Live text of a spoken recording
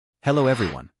Hello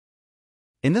everyone.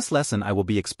 In this lesson I will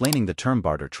be explaining the term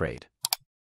barter trade.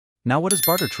 Now what is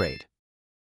barter trade?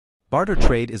 Barter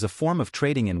trade is a form of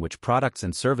trading in which products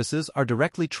and services are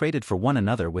directly traded for one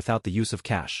another without the use of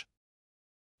cash.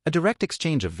 A direct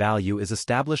exchange of value is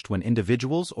established when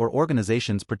individuals or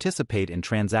organizations participate in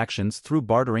transactions through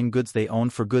bartering goods they own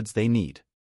for goods they need.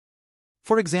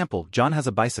 For example, John has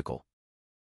a bicycle.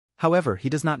 However, he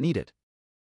does not need it.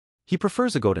 He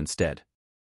prefers a goat instead.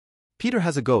 Peter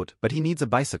has a goat, but he needs a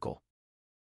bicycle.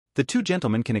 The two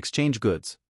gentlemen can exchange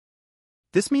goods.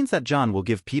 This means that John will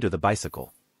give Peter the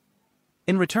bicycle.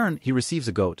 In return, he receives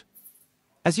a goat.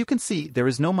 As you can see, there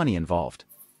is no money involved.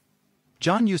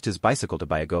 John used his bicycle to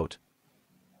buy a goat.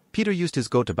 Peter used his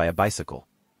goat to buy a bicycle.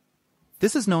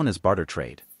 This is known as barter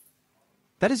trade.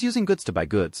 That is using goods to buy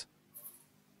goods.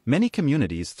 Many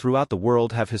communities throughout the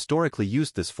world have historically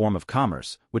used this form of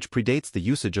commerce, which predates the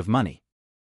usage of money.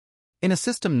 In a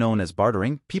system known as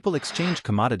bartering, people exchange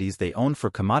commodities they own for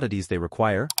commodities they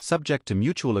require, subject to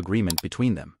mutual agreement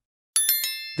between them.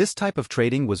 This type of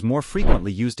trading was more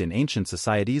frequently used in ancient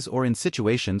societies or in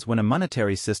situations when a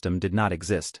monetary system did not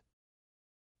exist.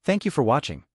 Thank you for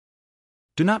watching.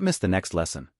 Do not miss the next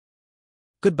lesson.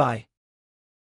 Goodbye.